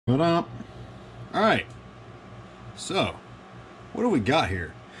What up? Alright, so what do we got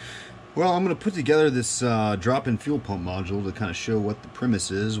here? Well, I'm going to put together this drop-in fuel pump module to kind of show what the premise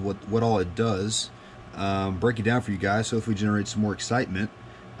is, what all it does, break it down for you guys, so if we generate some more excitement,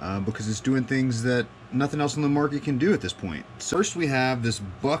 because it's doing things that nothing else in the market can do at this point. So first we have this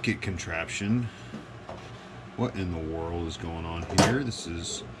bucket contraption. What in the world is going on here? This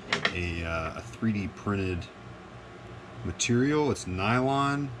is a 3D printed material. It's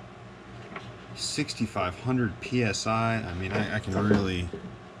nylon, 6,500 psi. I mean, I can really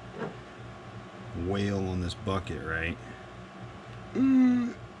wail on this bucket, right?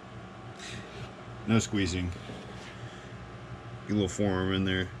 No squeezing. Get a little forearm in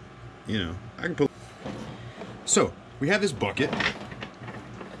there, you know. I can put. So we have this bucket.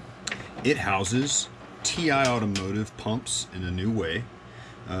 It houses TI Automotive pumps in a new way.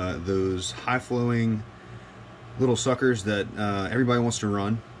 Those high-flowing little suckers that everybody wants to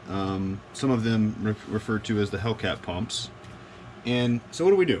run. Some of them referred to as the Hellcat pumps. And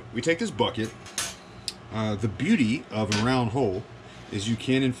so what do? We take this bucket. The beauty of a round hole is you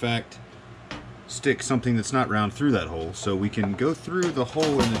can in fact stick something that's not round through that hole. So we can go through the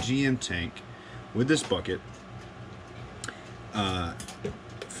hole in the GM tank with this bucket,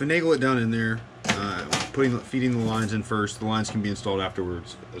 finagle it down in there, feeding the lines in first. The lines can be installed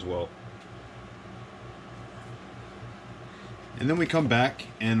afterwards as well. And then we come back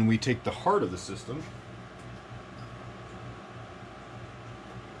and we take the heart of the system,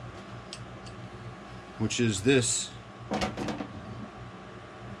 which is this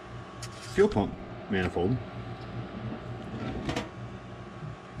fuel pump manifold,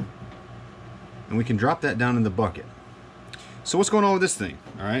 and we can drop that down in the bucket. So what's going on with this thing?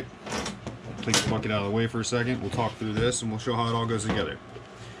 All right, take the bucket out of the way for a second. We'll talk through this and we'll show how it all goes together.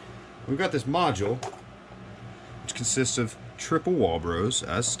 We've got this module, which consists of triple Walbros,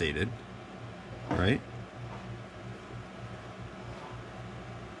 as stated, right?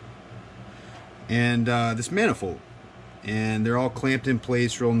 And this manifold, and they're all clamped in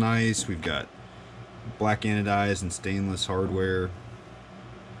place real nice. We've got black anodized and stainless hardware.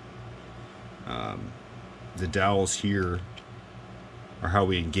 The dowels here are how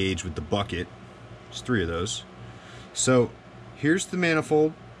we engage with the bucket. There's 3 of those. So here's the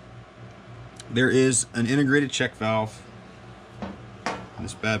manifold. There is an integrated check valve.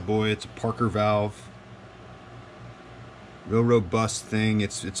 This bad boy, it's a Parker valve. Real robust thing.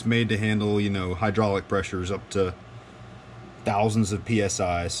 It's made to handle, you know, hydraulic pressures up to thousands of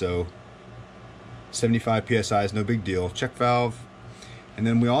psi. So 75 psi is no big deal. Check valve. And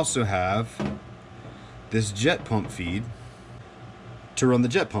then we also have this jet pump feed to run the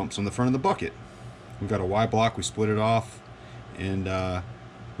jet pumps on the front of the bucket. We've got a Y block. We split it off, and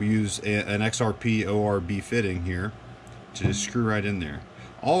we use an XRP ORB fitting here to just screw right in there.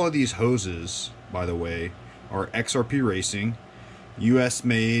 All of these hoses, by the way, are XRP Racing, US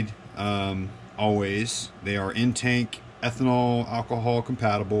made, always. They are in-tank, ethanol, alcohol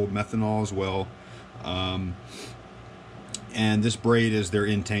compatible, methanol as well. And this braid is their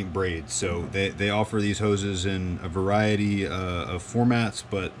in-tank braid. So they offer these hoses in a variety of formats,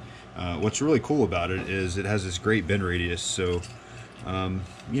 but what's really cool about it is it has this great bend radius. So,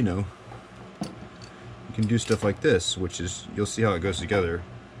 you know, you can do stuff like this, which is, you'll see how it goes together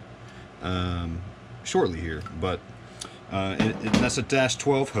shortly here. But that's a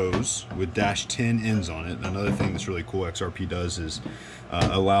 -12 hose with -10 ends on it. Another thing that's really cool XRP does is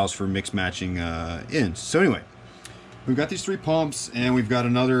allows for mix matching ends. So anyway, we've got these 3 pumps, and we've got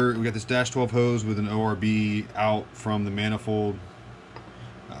this -12 hose with an ORB out from the manifold.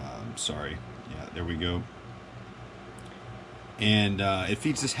 Sorry, yeah, there we go. And it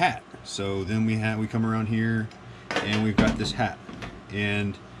feeds this hat. So then we come around here, and we've got this hat,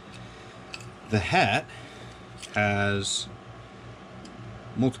 and the hat has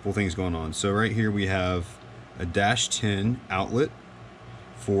multiple things going on. So right here we have a -10 outlet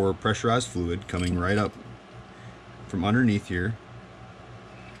for pressurized fluid coming right up from underneath here,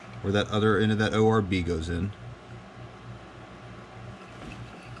 where that other end of that ORB goes in.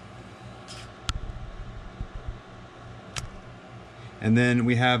 And then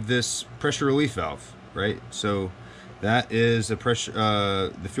we have this pressure relief valve, right? So that is a pressure,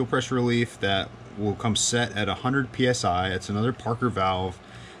 the fuel pressure relief that will come set at 100 psi. It's another Parker valve.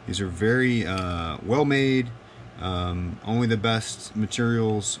 These are very well made. Only the best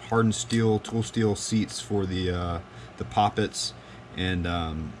materials, hardened steel, tool steel seats for the poppets, and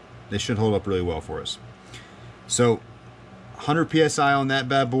they should hold up really well for us. So 100 psi on that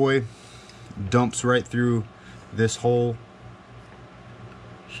bad boy, dumps right through this hole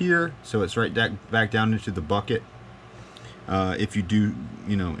here, so it's right back down into the bucket. if you do,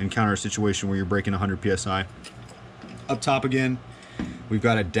 you know, encounter a situation where you're breaking 100 psi. Up top again, we've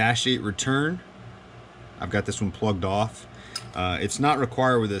got a -8 return. I've got this one plugged off. It's not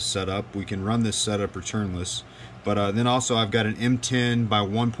required with this setup. We can run this setup returnless. But then also I've got an M10 by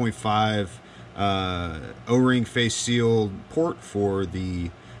 1.5 O-ring face sealed port for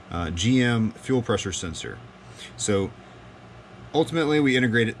the GM fuel pressure sensor. So ultimately we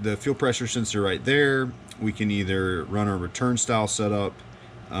integrated the fuel pressure sensor right there. We can either run a return style setup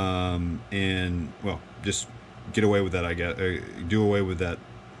and, well, just get away with that, I guess, do away with that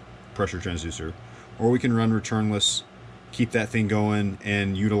pressure transducer, or we can run returnless, keep that thing going,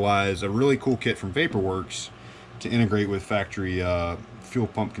 and utilize a really cool kit from Vaporworks to integrate with factory fuel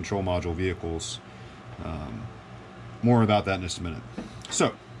pump control module vehicles. More about that in just a minute.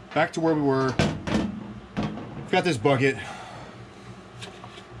 So back to where we were. We've got this bucket.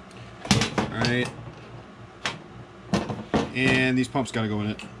 All right, and these pumps got to go in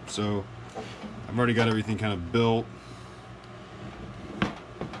it. So I've already got everything kind of built.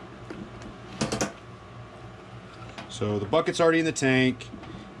 So the bucket's already in the tank,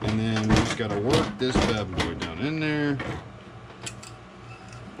 and then we just got to work this bad boy down in there.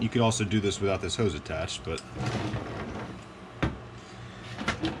 You could also do this without this hose attached, but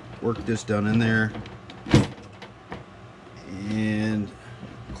work this down in there and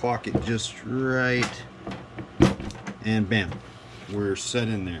clock it just right, and bam, we're set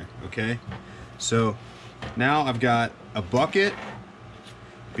in there. Okay, so now I've got a bucket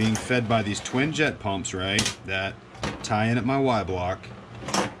being fed by these twin jet pumps, right, that tie in at my Y block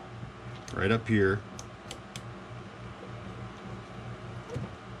right up here.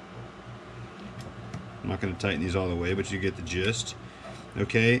 I'm not going to tighten these all the way, but you get the gist.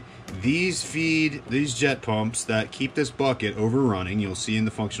 Okay, these feed these jet pumps that keep this bucket overrunning. You'll see in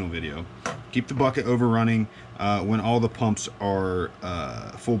the functional video, keep the bucket overrunning when all the pumps are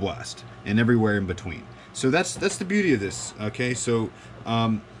full blast and everywhere in between. So that's the beauty of this. Okay, so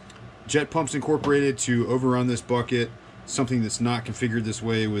jet pumps incorporated to overrun this bucket, something that's not configured this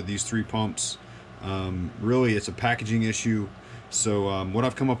way with these 3 pumps. Really, it's a packaging issue. So what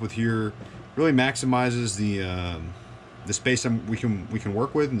I've come up with here really maximizes the space we can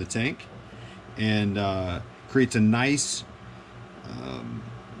work with in the tank, and creates a nice,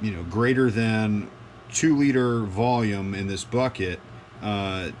 you know, greater than 2-liter volume in this bucket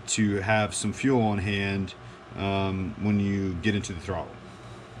to have some fuel on hand when you get into the throttle.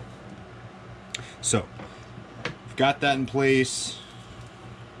 So we've got that in place.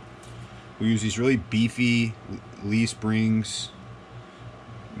 We use these really beefy Lee springs,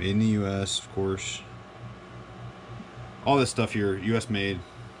 made in the US, of course. All this stuff here, US made.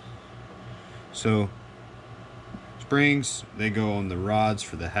 So springs, they go on the rods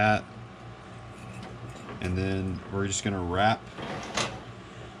for the hat, and then we're just gonna wrap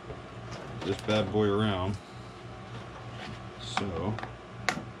this bad boy around. So,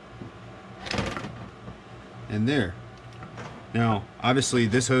 and there. Now, obviously,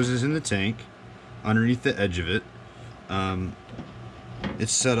 this hose is in the tank, underneath the edge of it.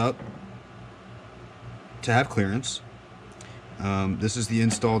 It's set up to have clearance. This is the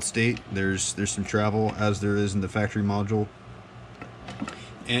installed state. There's some travel, as there is in the factory module,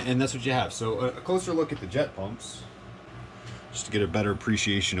 and that's what you have. So a closer look at the jet pumps, just to get a better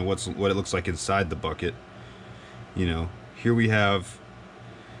appreciation of what it looks like inside the bucket. You know, here we have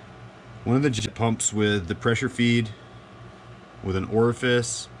one of the jet pumps with the pressure feed with an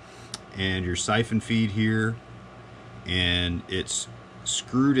orifice and your siphon feed here, and it's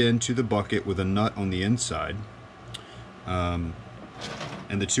screwed into the bucket with a nut on the inside. And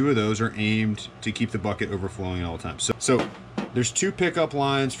the 2 of those are aimed to keep the bucket overflowing at all times. So there's 2 pickup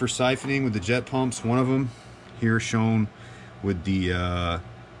lines for siphoning with the jet pumps. One of them here shown with the I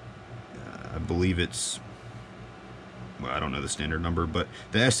believe it's, well, I don't know the standard number, but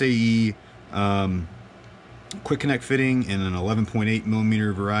the SAE quick connect fitting in an 11.8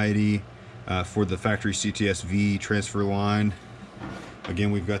 millimeter variety for the factory ctsV transfer line.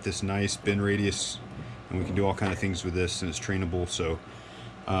 Again, we've got this nice bend radius, and we can do all kind of things with this, and it's trainable. So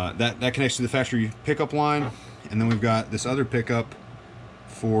that connects to the factory pickup line, and then we've got this other pickup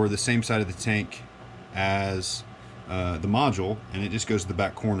for the same side of the tank as the module, and it just goes to the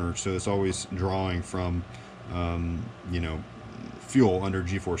back corner, so it's always drawing from you know, fuel under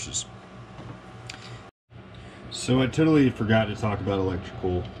G-forces. So I totally forgot to talk about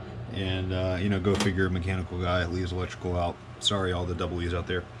electrical, and you know, go figure, a mechanical guy leaves electrical out. Sorry, all the W's out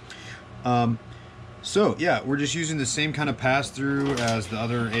there. So yeah, we're just using the same kind of pass-through as the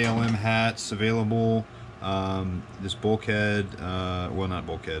other ALM hats available. This bulkhead, well, not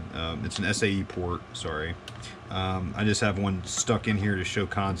bulkhead, it's an SAE port, sorry. I just have one stuck in here to show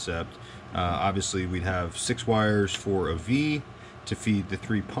concept. Obviously we'd have 6 wires for a V to feed the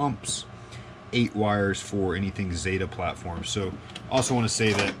 3 pumps, 8 wires for anything Zeta platform. So also want to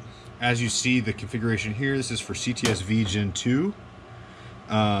say that as you see the configuration here, this is for ctsV Gen 2.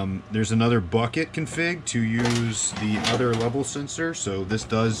 There's another bucket config to use the other level sensor. So this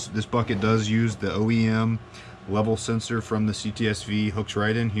bucket does use the OEM level sensor from the ctsV, hooks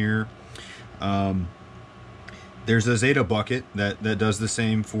right in here. There's a Zeta bucket that does the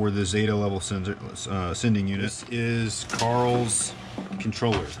same for the Zeta level sensor, sending unit. This is Carl's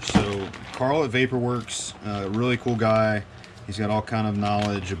controller. So Carl at Vaporworks, really cool guy. He's got all kind of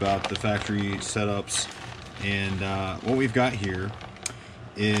knowledge about the factory setups. And what we've got here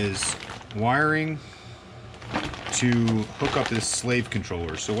is wiring to hook up this slave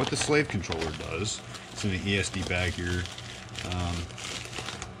controller. So what the slave controller does, it's in the ESD bag here.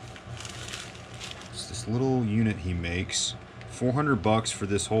 It's this little unit he makes. $400 for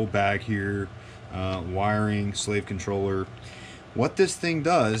this whole bag here. Wiring, slave controller. What this thing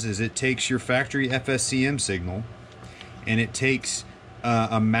does is it takes your factory FSCM signal and it takes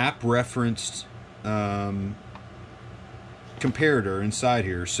a map referenced comparator inside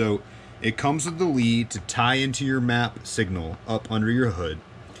here. So it comes with the lead to tie into your map signal up under your hood.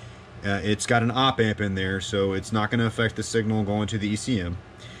 It's got an op amp in there, so it's not going to affect the signal going to the ECM.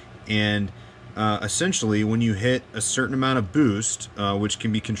 And essentially, when you hit a certain amount of boost, which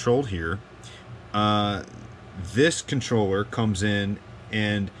can be controlled here, this controller comes in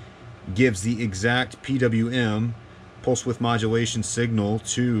and gives the exact PWM, pulse width modulation signal,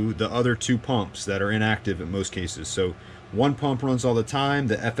 to the other 2 pumps that are inactive in most cases. So one pump runs all the time,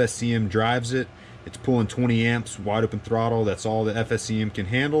 the FSCM drives it, it's pulling 20 amps, wide open throttle, that's all the FSCM can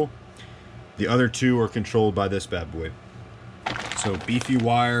handle. The other 2 are controlled by this bad boy. So beefy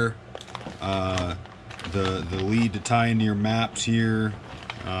wire, the lead to tie into your maps here,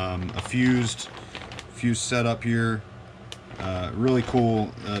 a fused setup here, really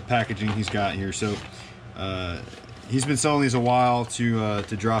cool packaging he's got here. So he's been selling these a while to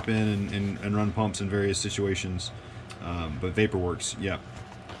drop in and run pumps in various situations. But Vaporworks, yeah,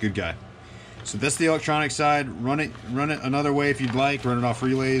 good guy. So that's the electronic side. Run it another way if you'd like. Run it off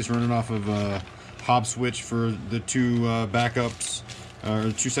relays. Run it off of a hob switch for the 2 backups,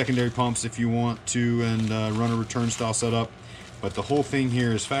 or 2 secondary pumps if you want to, and run a return style setup. But the whole thing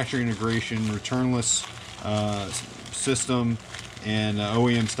here is factory integration, returnless system, and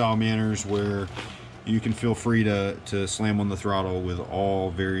OEM style manners where you can feel free to slam on the throttle with all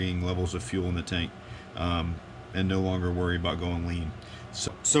varying levels of fuel in the tank, and no longer worry about going lean.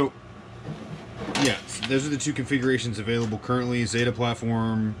 So yeah, those are the 2 configurations available currently: Zeta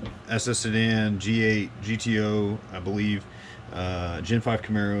platform, SS sedan, G8, GTO, I believe, Gen 5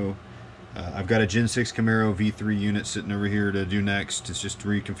 Camaro. I've got a Gen 6 Camaro V3 unit sitting over here to do next. It's just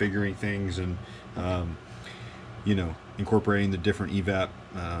reconfiguring things and you know, incorporating the different evap,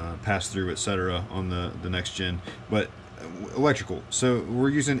 pass-through, etc. on the next gen. But electrical, so we're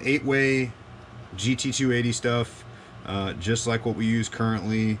using 8-way GT280 stuff, just like what we use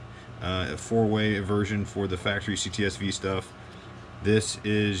currently. A 4-way version for the factory ctsV stuff. This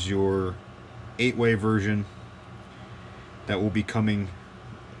is your 8-way version that will be coming,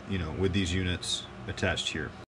 you know, with these units attached here.